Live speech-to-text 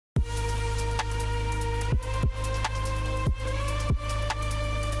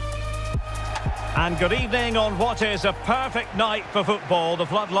And good evening on what is a perfect night for football. The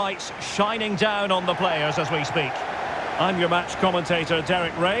floodlights shining down on the players as we speak. I'm your match commentator,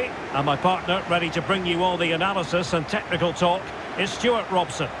 Derek Ray, and my partner, ready to bring you all the analysis and technical talk, is Stuart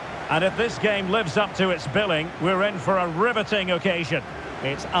Robson. And if this game lives up to its billing, we're in for a riveting occasion.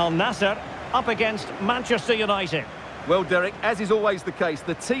 It's Al Nassr up against Manchester United. Well, Derek, as is always the case,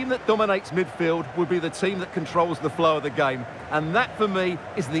 the team that dominates midfield will be the team that controls the flow of the game. And that, for me,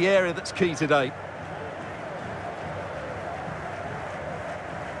 is the area that's key today.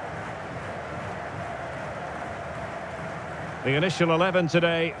 The initial 11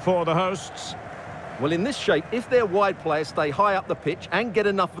 today for the hosts. Well, in this shape, if their wide players stay high up the pitch and get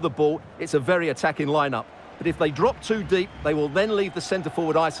enough of the ball, it's a very attacking lineup. But if they drop too deep, they will then leave the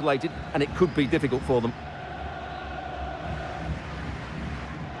centre-forward isolated, and it could be difficult for them.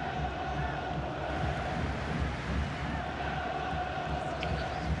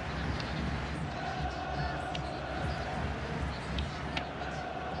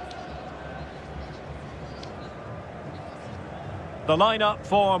 The lineup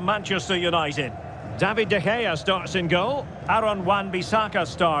for Manchester United. David De Gea starts in goal. Aaron Wan-Bissaka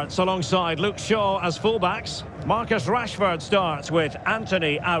starts alongside Luke Shaw as fullbacks. Marcus Rashford starts with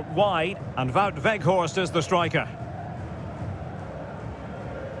Anthony out wide, and Wout Weghorst is the striker.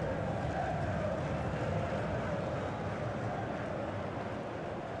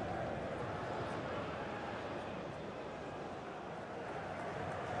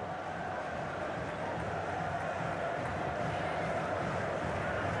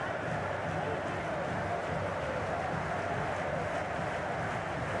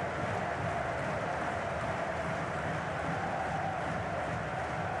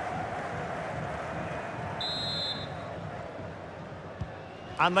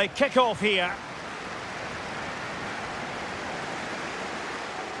 And they kick off here.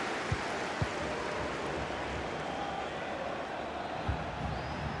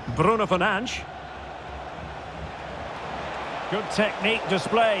 Bruno Fernandes. Good technique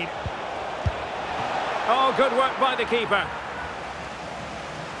displayed. Oh, good work by the keeper.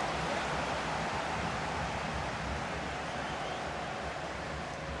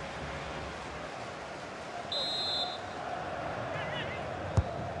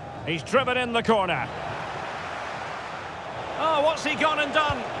 He's driven in the corner. Oh, what's he gone and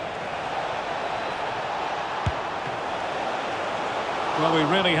done? Well,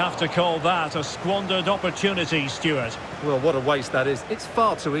 we really have to call that a squandered opportunity, Stuart. Well, what a waste that is. It's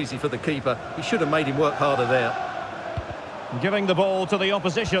far too easy for the keeper. He should have made him work harder there. Giving the ball to the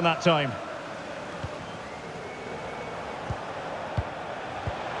opposition that time.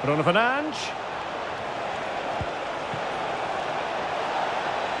 Bruno Fernandes.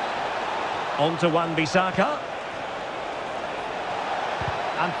 On to Wan-Bissaka.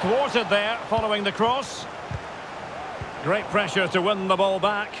 And thwarted there following the cross. Great pressure to win the ball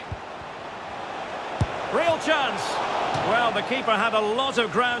back. Real chance. Well, the keeper had a lot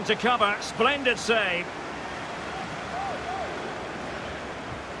of ground to cover. Splendid save.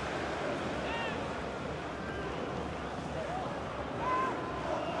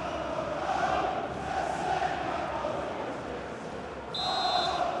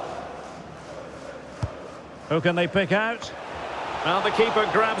 Who can they pick out? Well, the keeper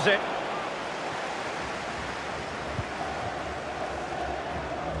grabs it.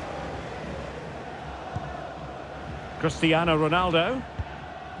 Cristiano Ronaldo.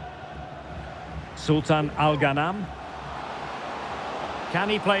 Sultan Al-Ghanam. Can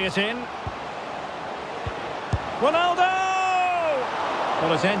he play it in? Ronaldo!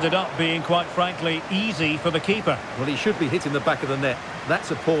 Well, it's ended up being, quite frankly, easy for the keeper. Well, he should be hitting the back of the net.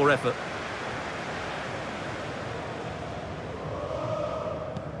 That's a poor effort.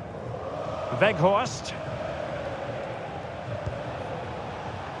 Weghorst.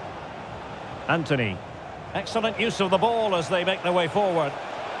 Anthony. Excellent use of the ball as they make their way forward.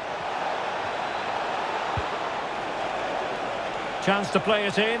 Chance to play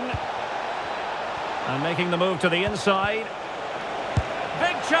it in. And making the move to the inside.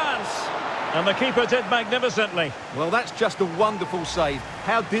 Big chance! And the keeper did magnificently. Well, that's just a wonderful save.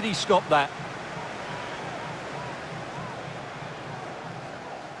 How did he stop that?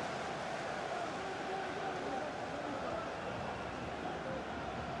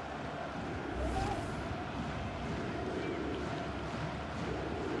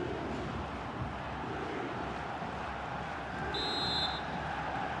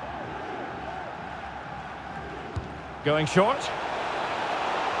 Going short.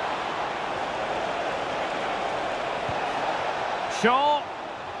 Shaw.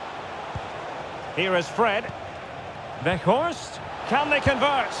 Here is Fred. Weghorst. Can they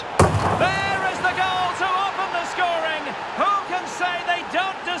convert? There is the goal to open the scoring. Who can say they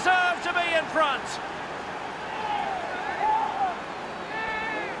don't deserve to be in front?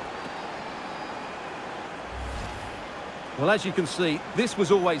 Well, as you can see, this was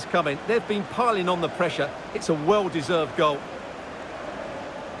always coming. They've been piling on the pressure. It's a well-deserved goal.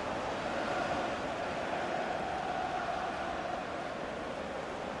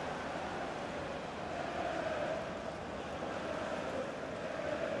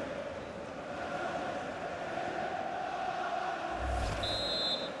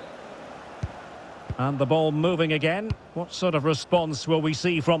 And the ball moving again. What sort of response will we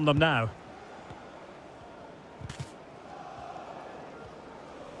see from them now?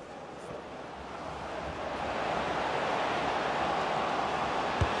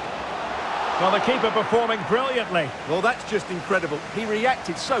 Well, the keeper performing brilliantly. Well, that's just incredible. He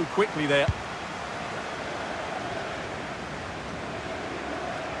reacted so quickly there.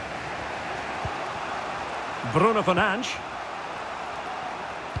 Bruno Fernandes.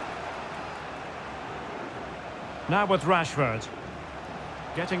 Now with Rashford.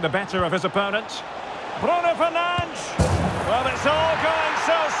 Getting the better of his opponent. Bruno Fernandes! Well, it's all going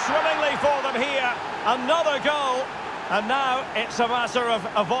so swimmingly for them here. Another goal. And now it's a matter of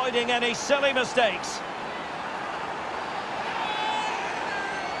avoiding any silly mistakes.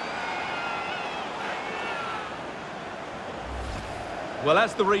 Well,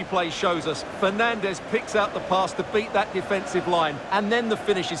 as the replay shows us, Fernandes picks out the pass to beat that defensive line. And then the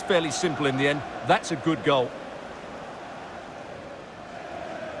finish is fairly simple in the end. That's a good goal.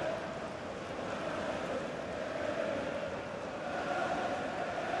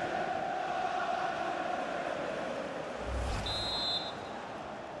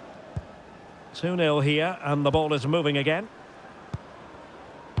 Two-nil here, and the ball is moving again.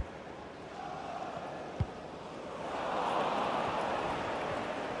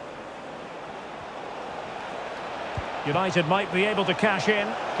 United might be able to cash in.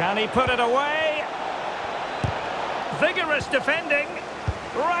 Can he put it away? Vigorous defending.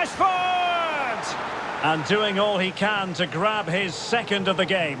 Rashford! And doing all he can to grab his second of the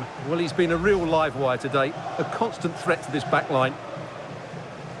game. Well, he's been a real live wire today. A constant threat to this back line.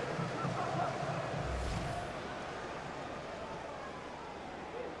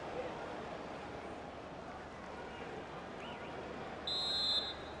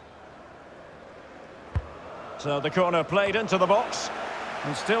 So the corner played into the box.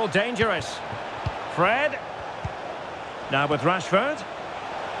 And still dangerous. Fred. Now with Rashford.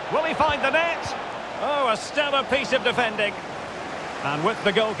 Will he find the net? Oh, a stellar piece of defending. And with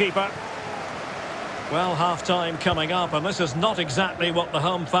the goalkeeper. Well, half-time coming up, and this is not exactly what the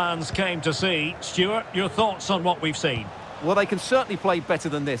home fans came to see. Stuart, your thoughts on what we've seen? Well, they can certainly play better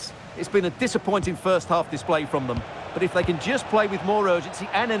than this. It's been a disappointing first-half display from them. But if they can just play with more urgency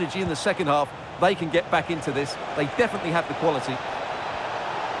and energy in the second half, they can get back into this. They definitely have the quality.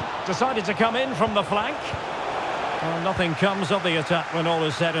 Decided to come in from the flank. Well, nothing comes of the attack when all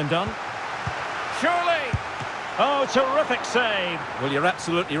is said and done. Surely! Oh, terrific save. Well, you're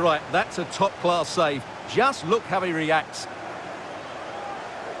absolutely right. That's a top-class save. Just look how he reacts.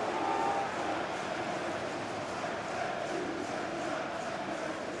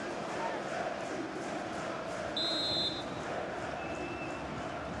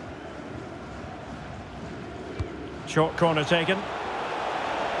 Short corner taken.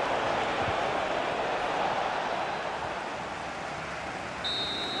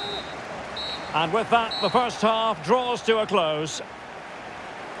 And with that, the first half draws to a close.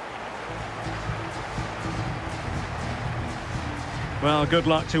 Well, good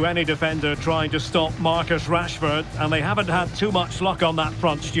luck to any defender trying to stop Marcus Rashford, and they haven't had too much luck on that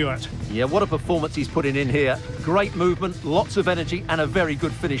front, Stuart. Yeah, what a performance he's putting in here. Great movement, lots of energy, and a very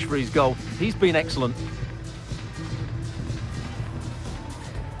good finish for his goal. He's been excellent.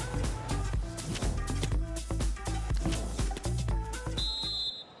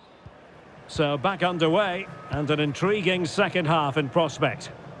 So back underway, and an intriguing second half in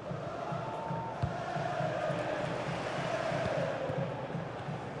prospect.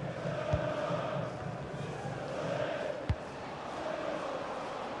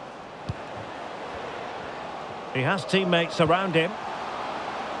 He has teammates around him.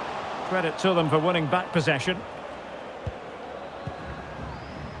 Credit to them for winning back possession.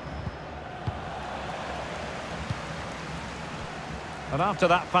 And after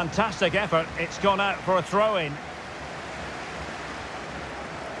that fantastic effort, it's gone out for a throw-in.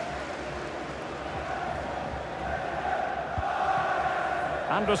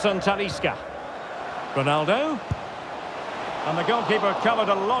 Anderson Talisca. Ronaldo. And the goalkeeper covered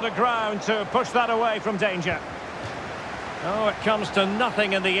a lot of ground to push that away from danger. Oh, it comes to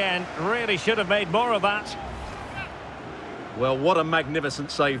nothing in the end. Really should have made more of that. Well, what a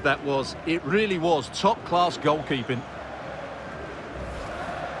magnificent save that was. It really was top-class goalkeeping.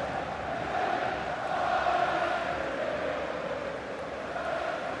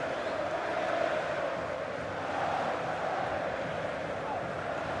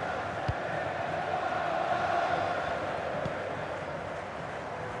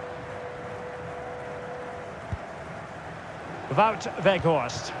 Wout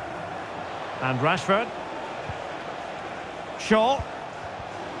Weghorst. And Rashford. Shaw.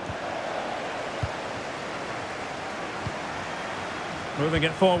 Moving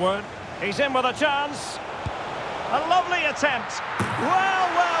it forward. He's in with a chance. A lovely attempt. Well,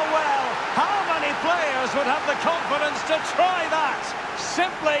 well, well. How many players would have the confidence to try that?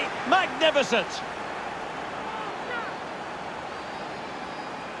 Simply magnificent.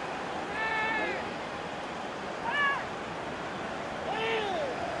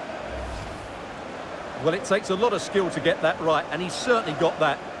 Well, it takes a lot of skill to get that right, and he's certainly got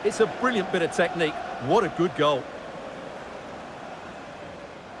that. It's a brilliant bit of technique. What a good goal.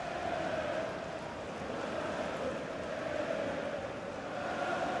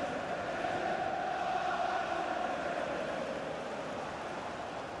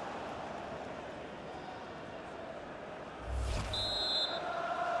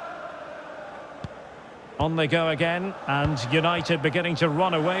 On they go again, and United beginning to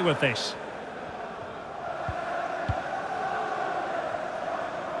run away with this.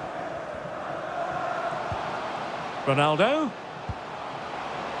 Ronaldo.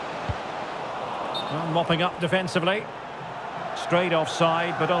 Well, mopping up defensively. Straight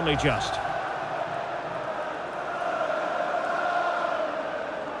offside, but only just.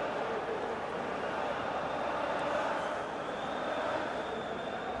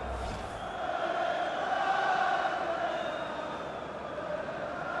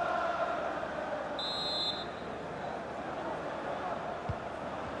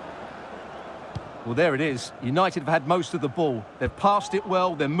 Well, there it is. United have had most of the ball. They've passed it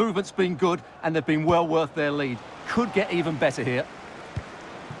well, their movement's been good, and they've been well worth their lead. Could get even better here.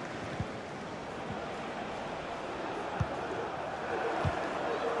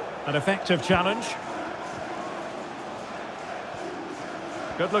 An effective challenge.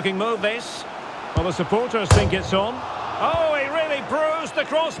 Good-looking move, this. Well, the supporters think it's on. Oh, he really bruised the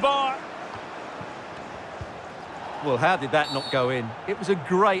crossbar. Well, how did that not go in? It was a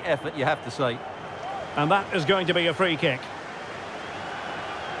great effort, you have to say. And that is going to be a free kick.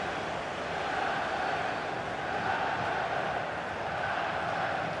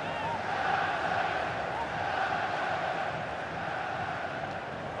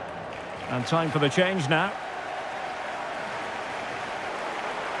 And time for the change now.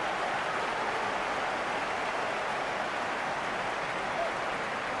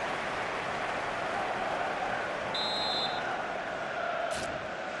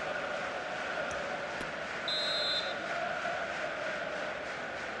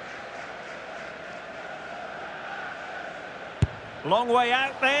 Long way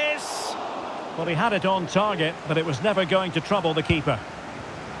out this. Well, he had it on target, but it was never going to trouble the keeper.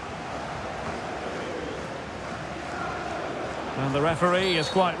 And the referee is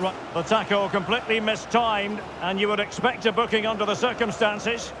quite right. The tackle completely mistimed, and you would expect a booking under the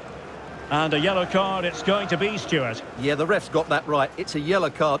circumstances. And a yellow card it's going to be, Stuart. Yeah, the ref's got that right. It's a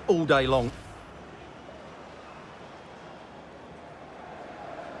yellow card all day long.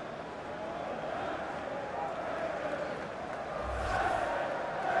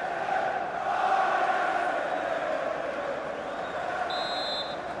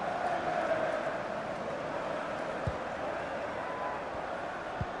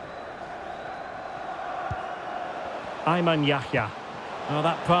 Ayman Yahya. Oh,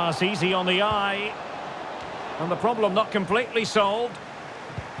 that pass easy on the eye. And the problem not completely solved.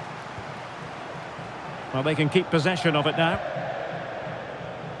 Well, they can keep possession of it now.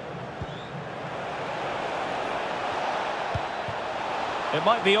 It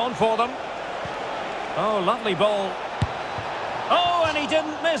might be on for them. Oh, lovely ball. Oh, and he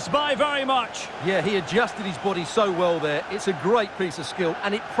didn't miss by very much. Yeah, he adjusted his body so well there. It's a great piece of skill,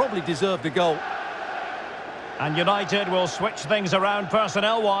 and it probably deserved a goal. And United will switch things around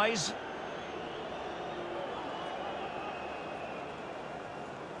personnel-wise.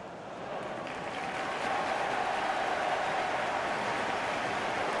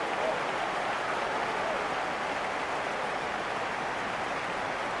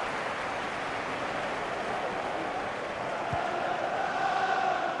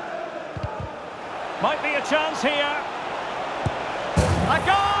 Might be a chance here. A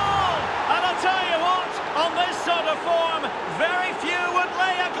goal! And I tell you what, on this sort of form, very few would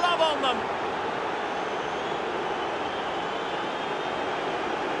lay a glove on them.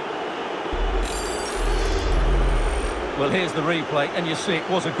 Well, here's the replay, and you see it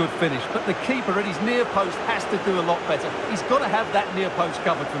was a good finish. But the keeper at his near post has to do a lot better. He's got to have that near post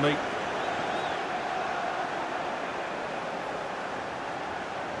covered for me.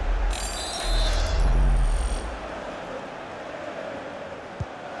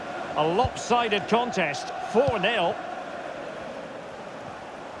 A lopsided contest, 4-0.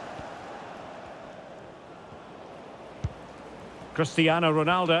 Cristiano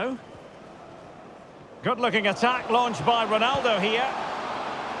Ronaldo. Good-looking attack launched by Ronaldo here.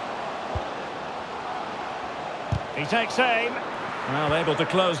 He takes aim. Well, able to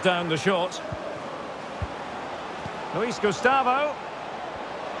close down the shot. Luis Gustavo.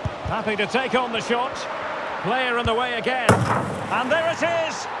 Happy to take on the shot. Player in the way again. And there it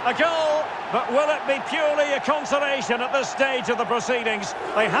is, a goal. But will it be purely a consolation at this stage of the proceedings?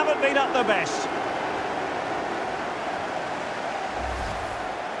 They haven't been at their best.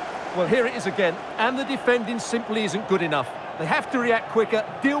 Well, here it is again, and the defending simply isn't good enough. They have to react quicker,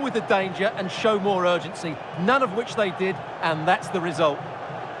 deal with the danger, and show more urgency, none of which they did, and that's the result.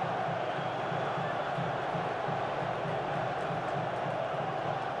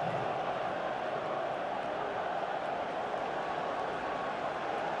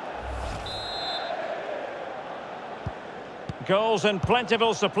 Goals in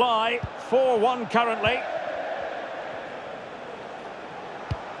plentiful supply, 4-1 currently.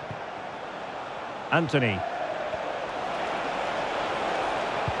 Anthony.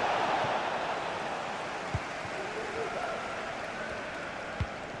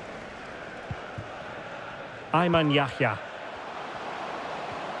 Ayman Yahya.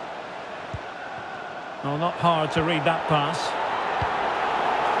 Well, not hard to read that pass.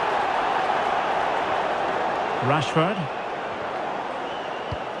 Rashford.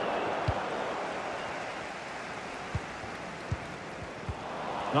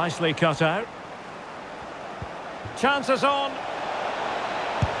 Nicely cut out. Chances on.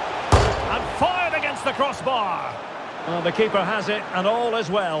 And fired against the crossbar. Well, the keeper has it, and all is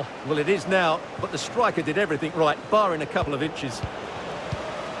well. Well, it is now, but the striker did everything right, barring a couple of inches.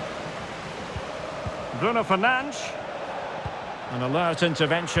 Bruno Fernandes. An alert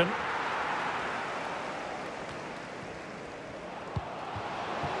intervention.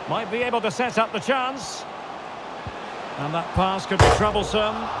 Might be able to set up the chance. And that pass could be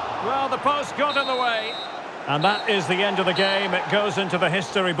troublesome. Well, the post got in the way. And that is the end of the game. It goes into the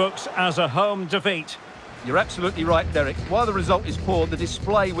history books as a home defeat. You're absolutely right, Derek. While the result is poor, the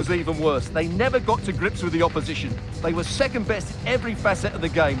display was even worse. They never got to grips with the opposition. They were second best in every facet of the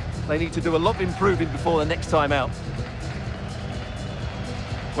game. They need to do a lot of improving before the next time out.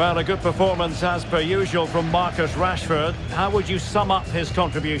 Well, a good performance as per usual from Marcus Rashford. How would you sum up his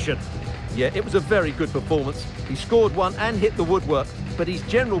contribution? Yeah, it was a very good performance. He scored one and hit the woodwork, but his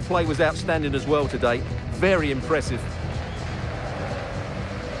general play was outstanding as well today. Very impressive.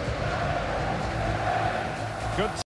 Good.